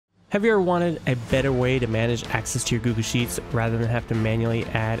Have you ever wanted a better way to manage access to your Google Sheets rather than have to manually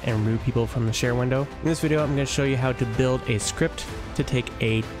add and remove people from the share window? In this video, I'm going to show you how to build a script to take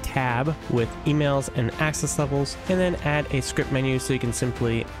a tab with emails and access levels, and then add a script menu so you can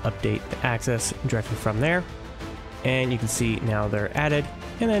simply update the access directly from there. And you can see now they're added.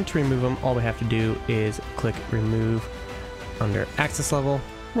 And then to remove them, all we have to do is click remove under access level,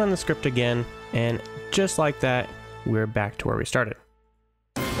 run the script again, and just like that, we're back to where we started.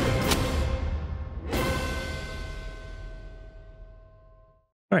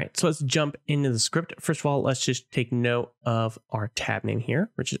 All right, so let's jump into the script. First of all, let's just take note of our tab name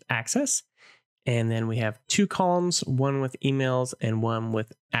here, which is access. And then we have two columns, one with emails and one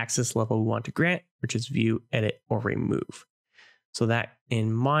with access level we want to grant, which is view, edit, or remove. So that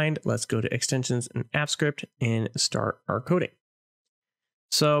in mind, let's go to extensions and app script and start our coding.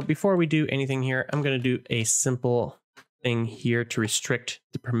 So before we do anything here, I'm going to do a simple thing here to restrict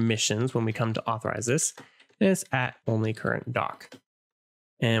the permissions when we come to authorize this. And it's at OnlyCurrentDoc.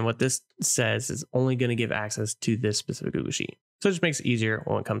 And what this says is only going to give access to this specific Google Sheet. So it just makes it easier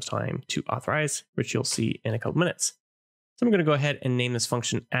when it comes time to authorize, which you'll see in a couple minutes. So I'm going to go ahead and name this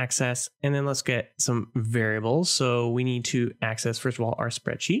function access, and then let's get some variables. So we need to access, first of all, our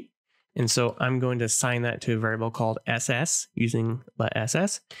spreadsheet. And so I'm going to assign that to a variable called SS using let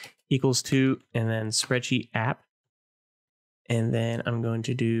SS equals to, and then spreadsheet app. And then I'm going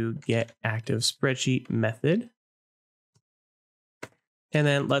to do get active spreadsheet method. And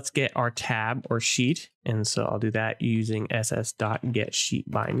then let's get our tab or sheet. And so I'll do that using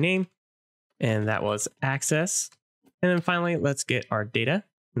ss.getSheet by name. And that was access. And then finally, let's get our data.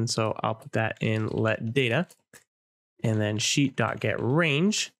 And so I'll put that in let data. And then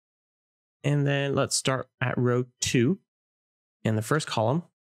sheet.getRange. And then let's start at row 2 in the first column.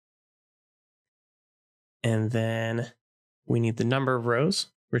 And then we need the number of rows,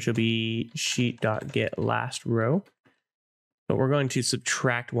 which will be sheet.getLastRow. But we're going to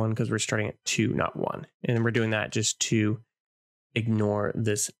subtract 1 because we're starting at 2, not 1. And we're doing that just to ignore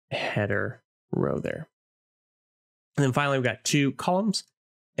this header row there. And then finally, we've got 2 columns.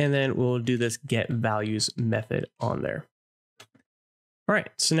 And then we'll do this get values method on there. All right,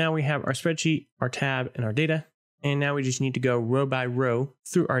 so now we have our spreadsheet, our tab, and our data. And now we just need to go row by row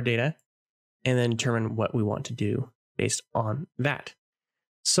through our data and then determine what we want to do based on that.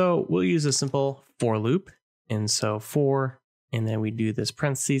 So we'll use a simple for loop. And so for, and then we do this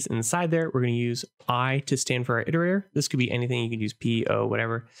parentheses inside there. We're going to use I to stand for our iterator. This could be anything. You could use P, O,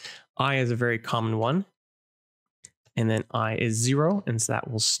 whatever. I is a very common one. And then I is 0. And so that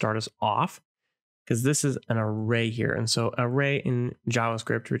will start us off because this is an array here. And so array in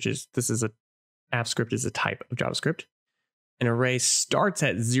JavaScript, which is, this is a app script is a type of JavaScript. An array starts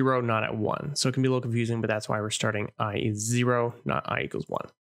at 0, not at 1. So it can be a little confusing, but that's why we're starting I is 0, not I equals 1.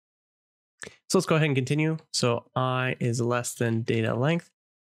 So let's go ahead and continue. So I is less than data length.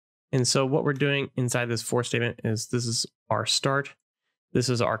 And so what we're doing inside this for statement is this is our start. This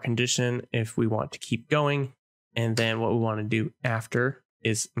is our condition if we want to keep going. And then what we want to do after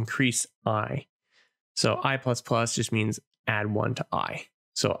is increase I. So I++ just means add 1 to I.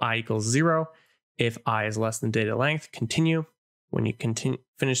 So I equals 0. If I is less than data length, continue. When you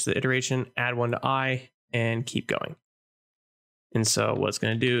finish the iteration, add 1 to I and keep going. And so what it's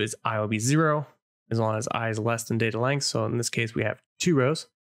going to do is I will be 0 as long as I is less than data length. So in this case, we have 2 rows.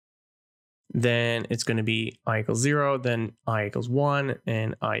 Then it's going to be I equals 0, then I equals 1,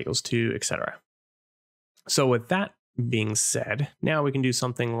 and I equals 2, etc. So with that being said, now we can do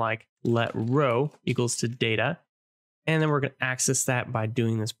something like let row equals to data. And then we're going to access that by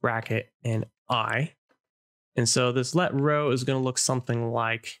doing this bracket and I. And so this let row is going to look something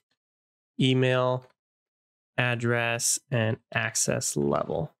like email, address, and access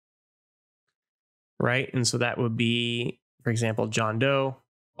level, right? And so that would be, for example, John Doe,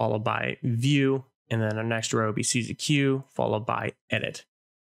 followed by view, and then our next row would be CZQ, followed by edit.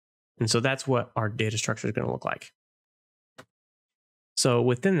 And so that's what our data structure is going to look like. So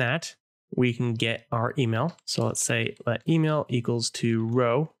within that, we can get our email. So let's say let email equals to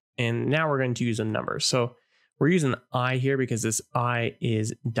row, and now we're going to use a number. So we're using the I here because this I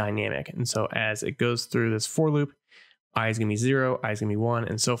is dynamic. And so as it goes through this for loop, I is going to be 0, I is going to be 1,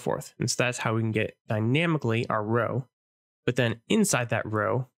 and so forth. And so that's how we can get dynamically our row. But then inside that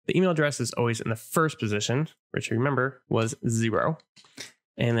row, the email address is always in the first position, which remember was 0.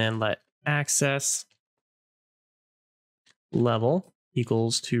 And then let access level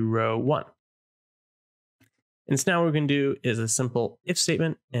equals to row 1. And so now what we're going to do is a simple if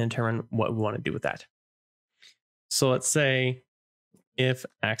statement and determine what we want to do with that. So let's say if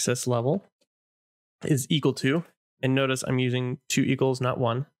access level is equal to, And notice I'm using 2 equals, not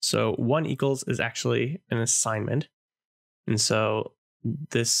 1. So 1 equals is actually an assignment. And so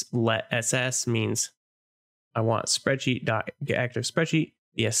this let SS means I want spreadsheet.getActiveSpreadsheet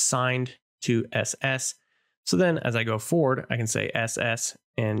be assigned to SS. So then as I go forward, I can say SS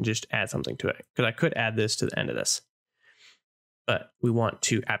and just add something to it, because I could add this to the end of this. But we want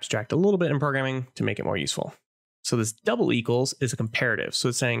to abstract a little bit in programming to make it more useful. So this double equals is a comparative. So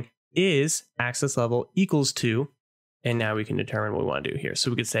it's saying is access level equals to, and now we can determine what we want to do here. So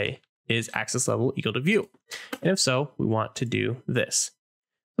we could say is access level equal to view? And if so, we want to do this.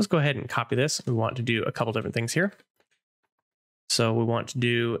 Let's go ahead and copy this. We want to do a couple different things here. So we want to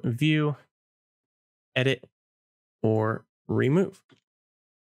do view, edit, or remove.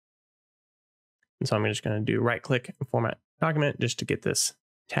 And so I'm just going to do right click and format document just to get this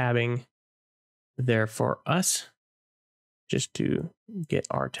tabbing there for us, just to get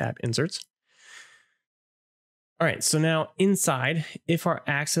our tab inserts. All right, so now inside, if our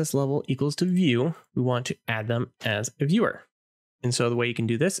access level equals to view, we want to add them as a viewer. And so the way you can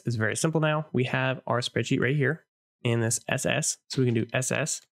do this is very simple now. We have our spreadsheet right here in this SS. So we can do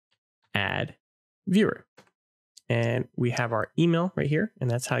SS add viewer. And we have our email right here.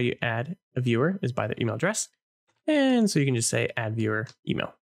 And that's how you add a viewer, is by their email address. And so you can just say add viewer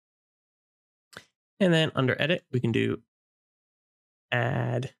email. And then under edit, we can do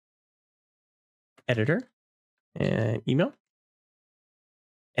add editor and email.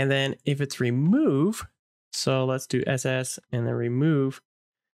 And then if it's remove, so let's do SS and then remove.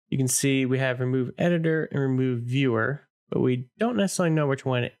 You can see we have remove editor and remove viewer, but we don't necessarily know which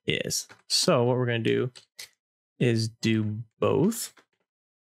one it is. So what we're going to do is do both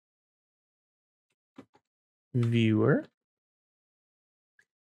viewer.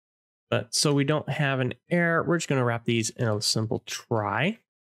 But so we don't have an error, we're just going to wrap these in a simple try.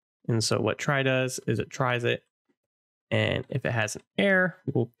 And so what try does is it tries it. And if it has an error,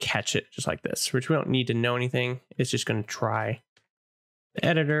 we'll catch it just like this, which we don't need to know anything. It's just going to try the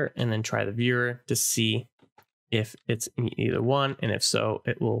editor and then try the viewer to see if it's in either one. And if so,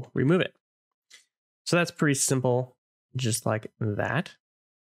 it will remove it. So that's pretty simple, just like that.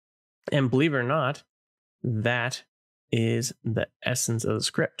 And believe it or not, that is the essence of the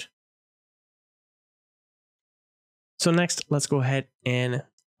script. So next, let's go ahead and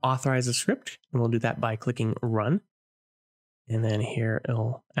authorize the script. And we'll do that by clicking run. And then here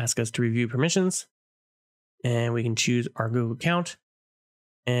it'll ask us to review permissions. And we can choose our Google account.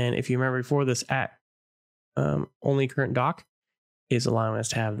 And if you remember before, this at OnlyCurrentDoc is allowing us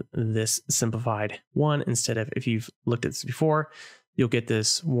to have this simplified one instead of, if you've looked at this before, you'll get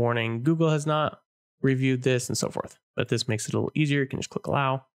this warning, Google has not reviewed this and so forth. But this makes it a little easier. You can just click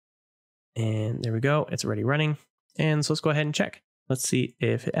allow. And there we go. It's already running. And so let's go ahead and check. Let's see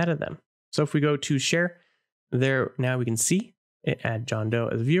if it added them. So if we go to share, there now we can see it add John Doe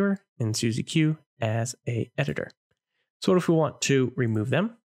as a viewer and Susie Q as a editor. So what if we want to remove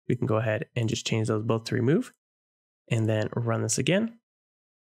them? We can go ahead and just change those both to remove and then run this again.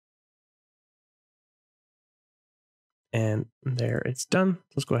 And there it's done.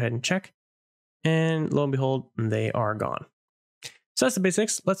 Let's go ahead and check. And lo and behold, they are gone. So that's the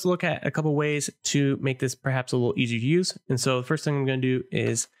basics. Let's look at a couple ways to make this perhaps a little easier to use. And so the first thing I'm going to do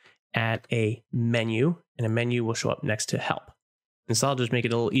is add a menu, and a menu will show up next to help. And so I'll just make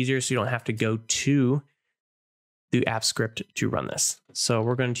it a little easier so you don't have to go to the app script to run this. So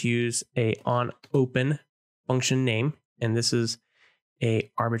we're going to use a onOpen function name, and this is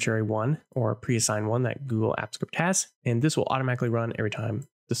a arbitrary one or a pre-assigned one that Google Apps Script has, and this will automatically run every time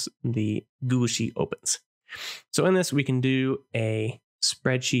the Google Sheet opens. So in this, we can do a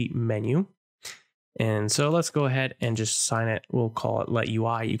spreadsheet menu. And so let's go ahead and just assign it. We'll call it let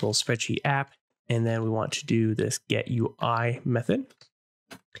UI equals spreadsheet app. And then we want to do this get UI method.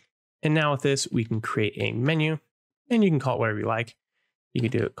 And now with this, we can create a menu, and you can call it whatever you like. You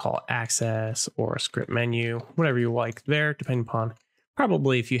could do it, call it access or script menu, whatever you like there, depending upon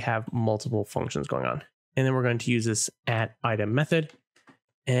probably if you have multiple functions going on. And then we're going to use this add item method.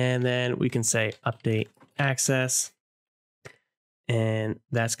 And then we can say update access. And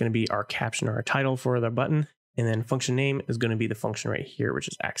that's going to be our caption or our title for the button. And then function name is going to be the function right here, which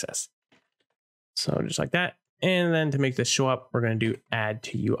is access. So just like that. And then to make this show up, we're going to do add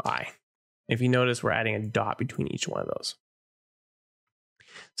to UI. If you notice, we're adding a dot between each one of those.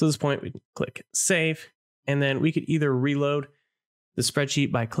 So at this point, we can click save. And then we could either reload the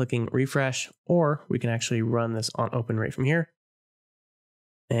spreadsheet by clicking refresh, or we can actually run this on open right from here.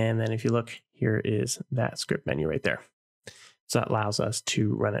 And then if you look, here is that script menu right there. So that allows us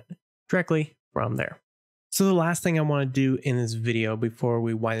to run it directly from there. So the last thing I want to do in this video before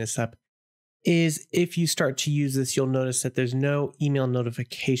we wind this up is if you start to use this, you'll notice that there's no email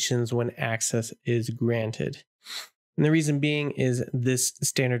notifications when access is granted. And the reason being is this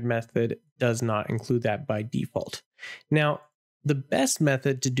standard method does not include that by default. Now, the best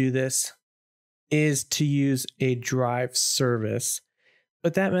method to do this is to use a drive service,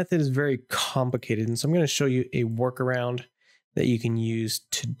 but that method is very complicated. And so I'm going to show you a workaround that you can use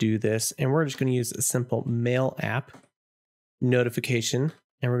to do this. And we're just going to use a simple mail app notification.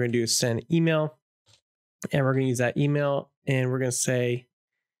 And we're going to do send email. And we're going to use that email. And we're going to say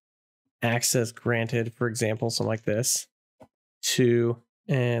access granted, for example, something like this.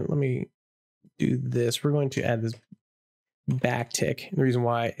 And let me do this. We're going to add this backtick. And the reason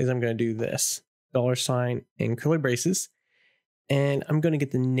why is I'm going to do this $ and curly braces. And I'm going to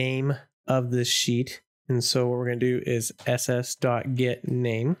get the name of this sheet. And so what we're going to do is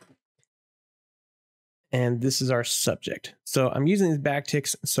ss.getName. And this is our subject. So I'm using these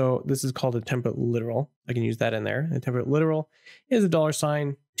backticks. So this is called a template literal. I can use that in there. The template literal is a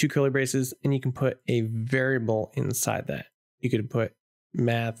 $, 2 curly braces, and you can put a variable inside that. You could put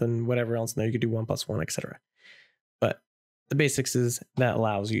math and whatever else in there. You could do 1 + 1, etc. But the basics is that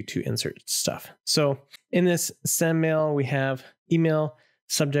allows you to insert stuff. So in this send mail, we have email,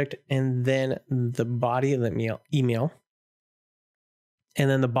 subject, and then the body of the email, and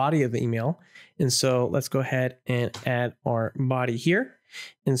then the body of the email. And so let's go ahead and add our body here.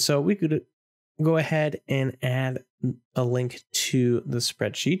 And so we could go ahead and add a link to the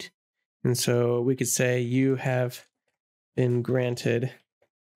spreadsheet. And so we could say you have been granted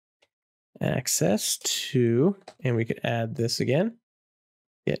access to, and we could add this again,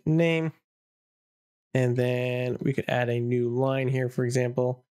 get name. And then we could add a new line here, for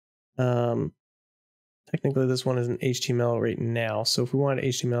example. Technically, this one is an HTML right now. So if we wanted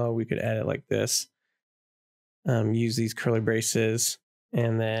HTML, we could add it like this. Use these curly braces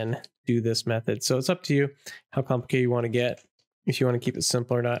and then do this method. So it's up to you how complicated you want to get, if you want to keep it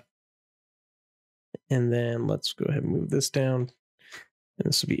simple or not. And then let's go ahead and move this down. And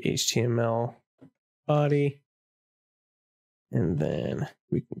this will be HTML body. And then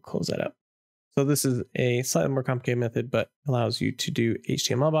we can close that up. So this is a slightly more complicated method, but allows you to do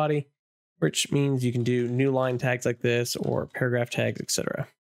HTML body, which means you can do new line tags like this or paragraph tags, etc.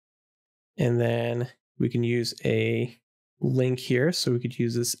 And then we can use a link here. So we could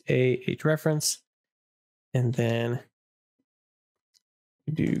use this href, and then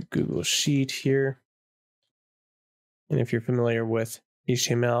do Google Sheet here. And if you're familiar with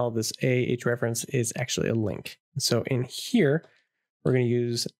HTML, this href is actually a link. So in here, we're going to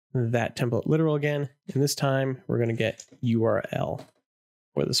use that template literal again. And this time we're going to get URL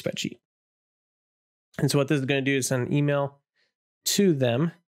for the spreadsheet. And so what this is going to do is send an email to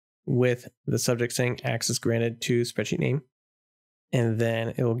them with the subject saying access granted to spreadsheet name. And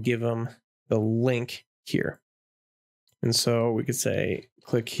then it will give them the link here. And so we could say,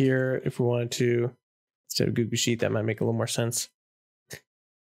 click here if we wanted to, instead of Google Sheet. That might make a little more sense.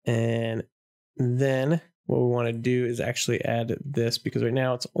 And then what we want to do is actually add this, because right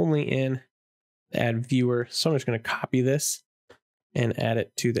now it's only in the add viewer. So I'm just going to copy this and add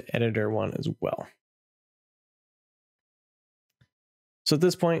it to the editor one as well. So at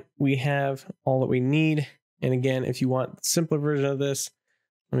this point, we have all that we need. And again, if you want the simpler version of this,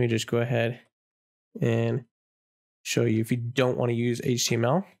 let me just go ahead and show you. If you don't want to use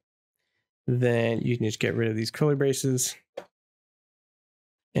HTML, then you can just get rid of these curly braces.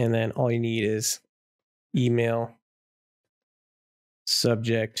 And then all you need is email,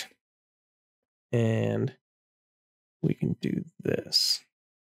 subject, and we can do this.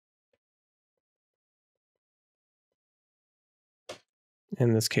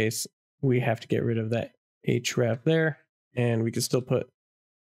 In this case, we have to get rid of that href there, and we can still put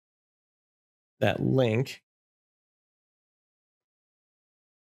that link.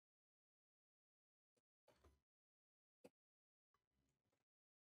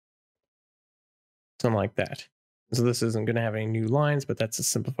 Something like that. So this isn't going to have any new lines, but that's a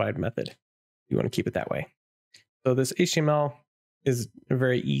simplified method. You want to keep it that way. So this HTML is a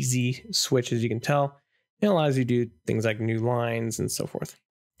very easy switch, as you can tell. It allows you to do things like new lines and so forth.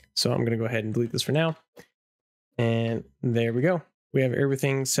 So I'm going to go ahead and delete this for now. And there we go. We have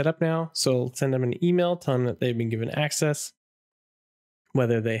everything set up now. So send them an email, tell them that they've been given access,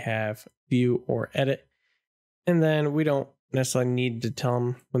 whether they have view or edit. And then we don't necessarily need to tell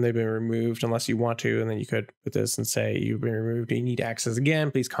them when they've been removed unless you want to. And then you could put this and say, you've been removed, you need access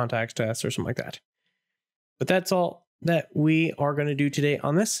again, please contact us or something like that. But that's all that we are going to do today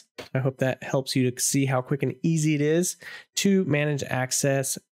on this. I hope that helps you to see how quick and easy it is to manage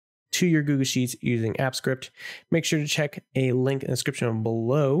access to your Google Sheets using AppScript. Make sure to check a link in the description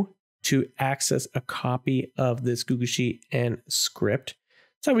below to access a copy of this Google Sheet and script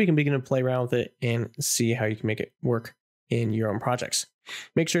so we can begin to play around with it and see how you can make it work in your own projects.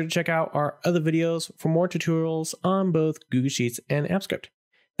 Make sure to check out our other videos for more tutorials on both Google Sheets and AppScript.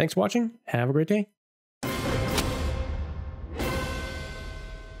 Thanks for watching. Have a great day.